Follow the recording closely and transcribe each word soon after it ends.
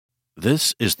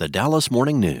This is the Dallas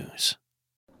Morning News.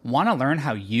 Want to learn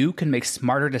how you can make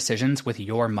smarter decisions with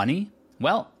your money?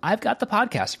 Well, I've got the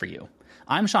podcast for you.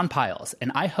 I'm Sean Piles,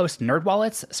 and I host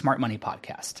NerdWallet's Smart Money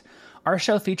Podcast. Our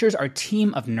show features our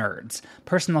team of nerds,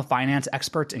 personal finance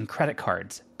experts in credit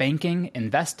cards, banking,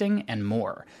 investing, and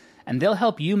more. And they'll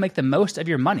help you make the most of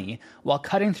your money while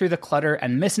cutting through the clutter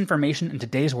and misinformation in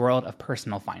today's world of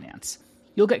personal finance.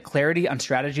 You'll get clarity on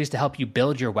strategies to help you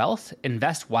build your wealth,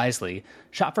 invest wisely,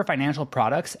 shop for financial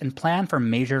products, and plan for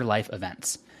major life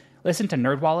events. Listen to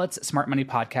NerdWallet's Smart Money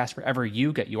Podcast wherever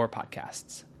you get your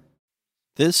podcasts.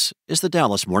 This is the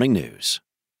Dallas Morning News.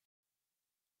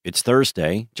 It's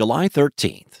Thursday, July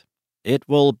 13th. It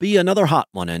will be another hot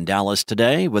one in Dallas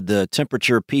today, with the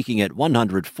temperature peaking at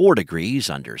 104 degrees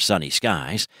under sunny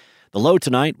skies. The low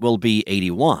tonight will be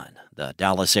 81. The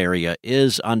Dallas area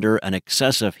is under an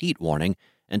excessive heat warning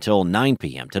until 9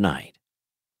 p.m. tonight.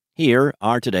 Here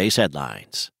are today's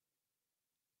headlines.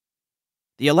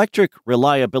 The Electric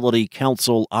Reliability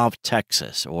Council of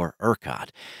Texas, or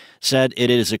ERCOT, said it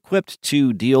is equipped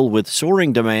to deal with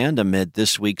soaring demand amid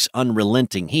this week's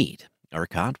unrelenting heat.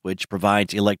 ERCOT, which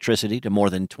provides electricity to more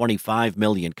than 25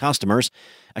 million customers,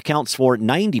 accounts for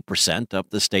 90% of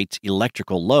the state's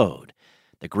electrical load.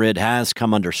 The grid has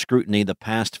come under scrutiny the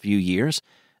past few years,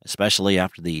 especially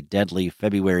after the deadly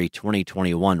February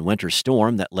 2021 winter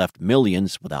storm that left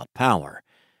millions without power.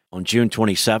 On June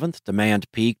 27th,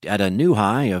 demand peaked at a new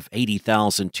high of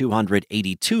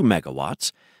 80,282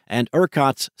 megawatts, and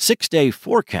ERCOT's six-day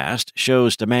forecast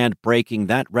shows demand breaking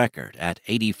that record at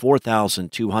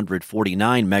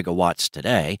 84,249 megawatts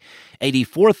today,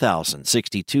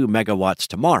 84,062 megawatts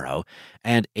tomorrow,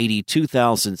 and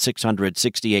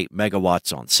 82,668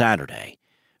 megawatts on Saturday.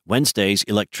 Wednesday's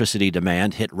electricity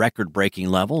demand hit record-breaking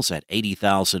levels at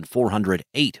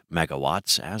 80,408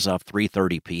 megawatts as of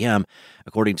 3:30 p.m.,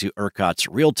 according to ERCOT's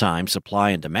real-time supply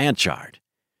and demand chart.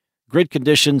 Grid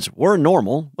conditions were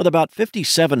normal, with about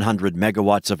 5,700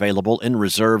 megawatts available in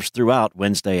reserves throughout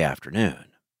Wednesday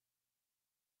afternoon.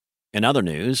 In other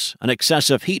news, an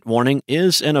excessive heat warning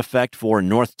is in effect for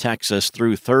North Texas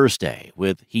through Thursday,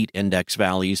 with heat index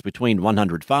values between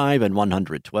 105 and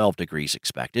 112 degrees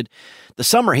expected. The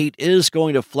summer heat is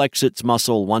going to flex its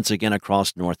muscle once again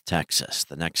across North Texas.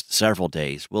 The next several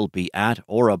days will be at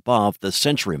or above the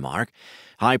century mark.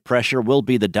 High pressure will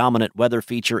be the dominant weather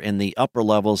feature in the upper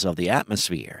levels of the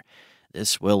atmosphere.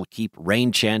 This will keep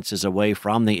rain chances away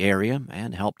from the area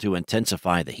and help to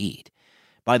intensify the heat.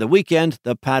 By the weekend,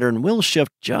 the pattern will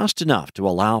shift just enough to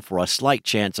allow for a slight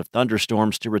chance of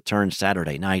thunderstorms to return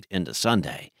Saturday night into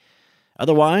Sunday.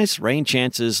 Otherwise, rain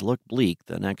chances look bleak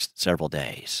the next several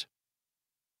days.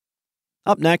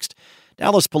 Up next,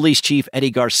 Dallas Police Chief Eddie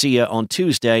Garcia on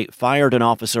Tuesday fired an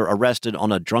officer arrested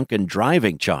on a drunken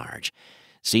driving charge.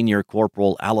 Senior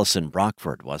Corporal Allison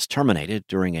Brockford was terminated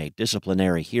during a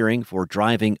disciplinary hearing for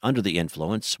driving under the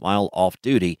influence while off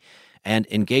duty and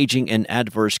engaging in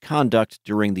adverse conduct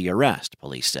during the arrest,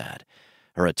 police said.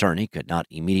 Her attorney could not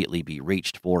immediately be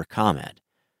reached for comment.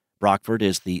 Brockford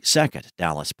is the second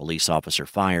Dallas police officer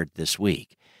fired this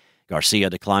week. Garcia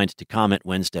declined to comment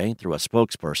Wednesday through a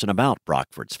spokesperson about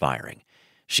Brockford's firing.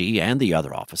 She and the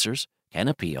other officers can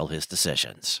appeal his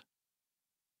decisions.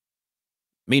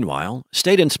 Meanwhile,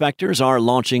 state inspectors are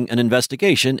launching an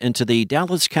investigation into the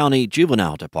Dallas County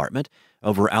Juvenile Department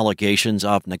over allegations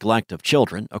of neglect of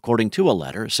children, according to a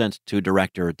letter sent to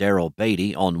Director Darrell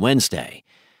Beatty on Wednesday.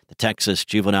 The Texas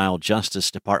Juvenile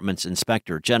Justice Department's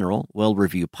Inspector General will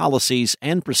review policies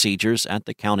and procedures at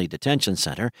the county detention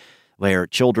center, where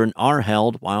children are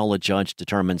held while a judge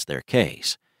determines their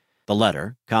case. The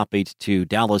letter, copied to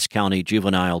Dallas County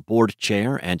Juvenile Board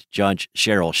Chair and Judge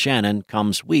Cheryl Shannon,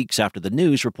 comes weeks after the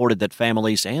news reported that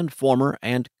families and former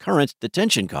and current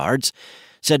detention guards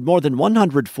said more than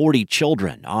 140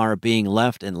 children are being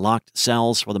left in locked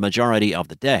cells for the majority of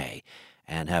the day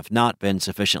and have not been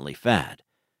sufficiently fed,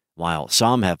 while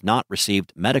some have not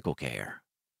received medical care.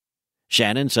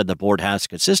 Shannon said the board has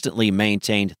consistently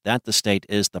maintained that the state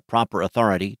is the proper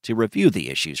authority to review the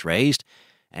issues raised,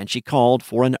 and she called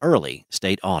for an early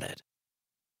state audit.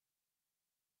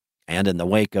 And in the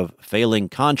wake of failing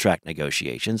contract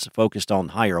negotiations focused on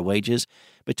higher wages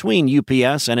between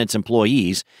UPS and its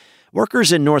employees,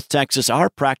 workers in North Texas are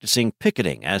practicing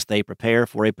picketing as they prepare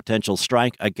for a potential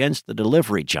strike against the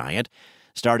delivery giant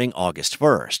starting August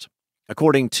 1st.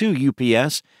 According to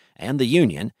UPS and the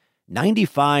union,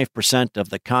 95% of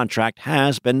the contract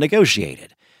has been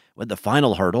negotiated, with the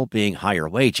final hurdle being higher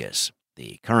wages.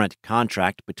 The current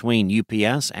contract between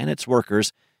UPS and its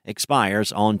workers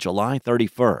expires on July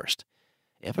 31st.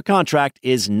 If a contract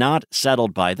is not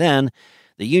settled by then,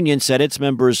 The union said its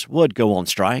members would go on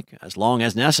strike as long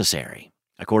as necessary.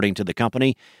 According to the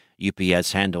company,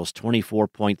 UPS handles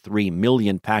 24.3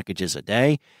 million packages a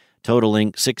day,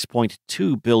 totaling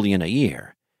 $6.2 billion a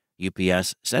year.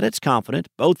 UPS said it's confident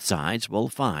both sides will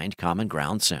find common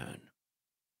ground soon.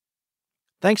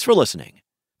 Thanks for listening.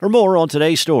 For more on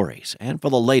today's stories and for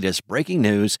the latest breaking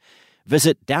news,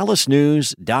 visit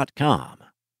dallasnews.com.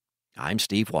 I'm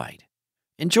Steve White.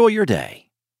 Enjoy your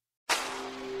day.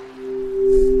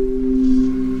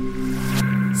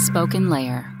 Spoken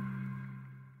Layer.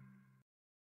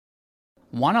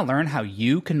 Want to learn how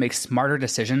you can make smarter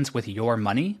decisions with your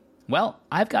money? Well,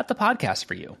 I've got the podcast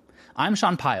for you. I'm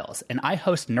Sean Piles, and I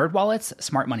host NerdWallet's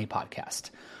Smart Money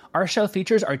Podcast. Our show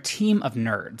features our team of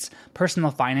nerds,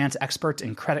 personal finance experts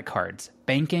in credit cards,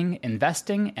 banking,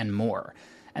 investing, and more.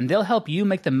 And they'll help you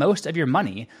make the most of your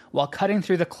money while cutting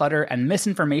through the clutter and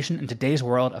misinformation in today's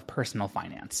world of personal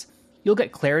finance. You'll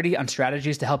get clarity on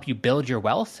strategies to help you build your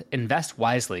wealth, invest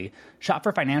wisely, shop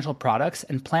for financial products,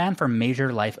 and plan for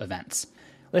major life events.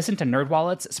 Listen to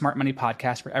NerdWallet's Smart Money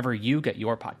Podcast wherever you get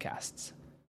your podcasts.